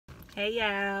Hey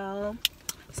y'all.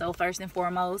 So first and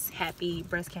foremost, happy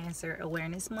Breast Cancer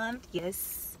Awareness Month.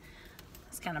 Yes,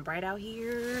 it's kind of bright out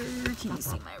here. Can you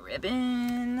see my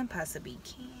ribbon? Possibly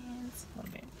can't. A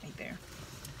little bit right there.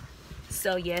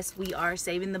 So yes, we are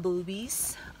saving the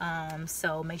boobies.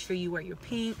 So make sure you wear your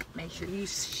pink. Make sure you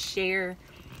share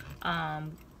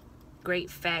great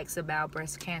facts about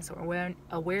breast cancer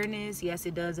awareness. Yes,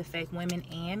 it does affect women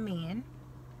and men.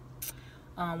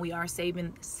 We are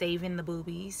saving the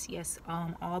boobies. Yes,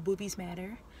 all boobies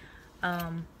matter.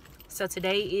 So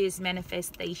today is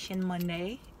Manifestation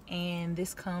Monday, and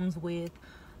this comes with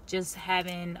just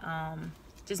having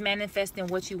just manifesting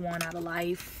what you want out of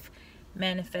life,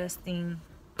 manifesting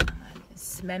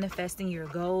your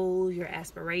goals, your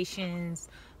aspirations,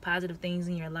 positive things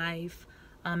in your life,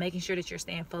 making sure that you're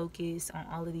staying focused on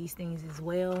all of these things as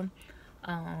well.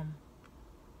 One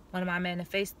of my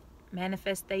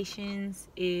manifestations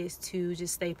is to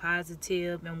just stay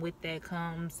positive, and with that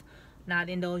comes not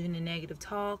indulging in negative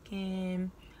talking,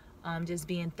 just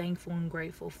being thankful and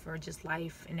grateful for just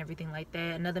life and everything like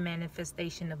that. Another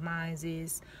manifestation of mine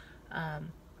is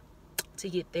to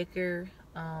get thicker.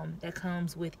 That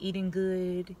comes with eating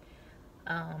good,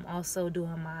 also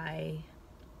doing my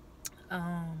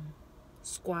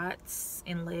squats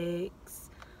and legs,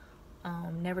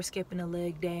 never skipping a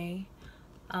leg day.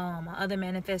 My other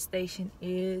manifestation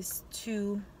is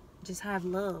to just have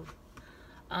love,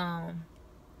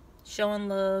 showing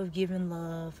love, giving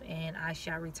love, and I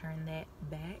shall return that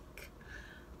back.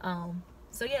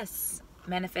 So yes,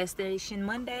 Manifestation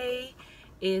Monday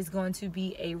is going to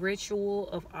be a ritual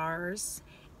of ours,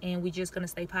 and we're just going to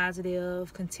stay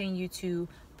positive, continue to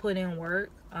put in work.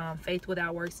 Faith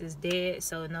without works is dead.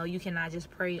 So no, you cannot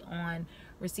just pray on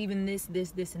receiving this,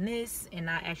 and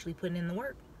not actually putting in the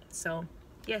work. So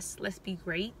yes, let's be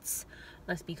great.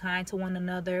 Let's be kind to one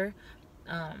another.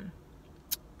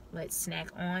 Let's snack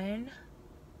on.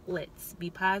 Let's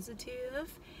be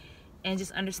positive, and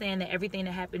just understand that everything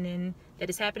that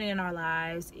is happening in our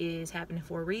lives is happening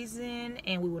for a reason,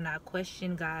 and we will not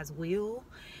question God's will,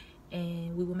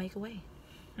 and we will make a way.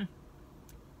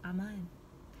 Amen.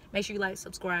 Make sure you like,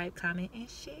 subscribe, comment, and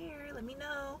share. Let me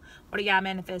know, what are y'all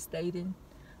manifesting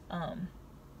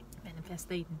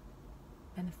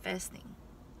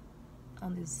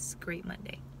on this great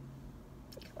Monday.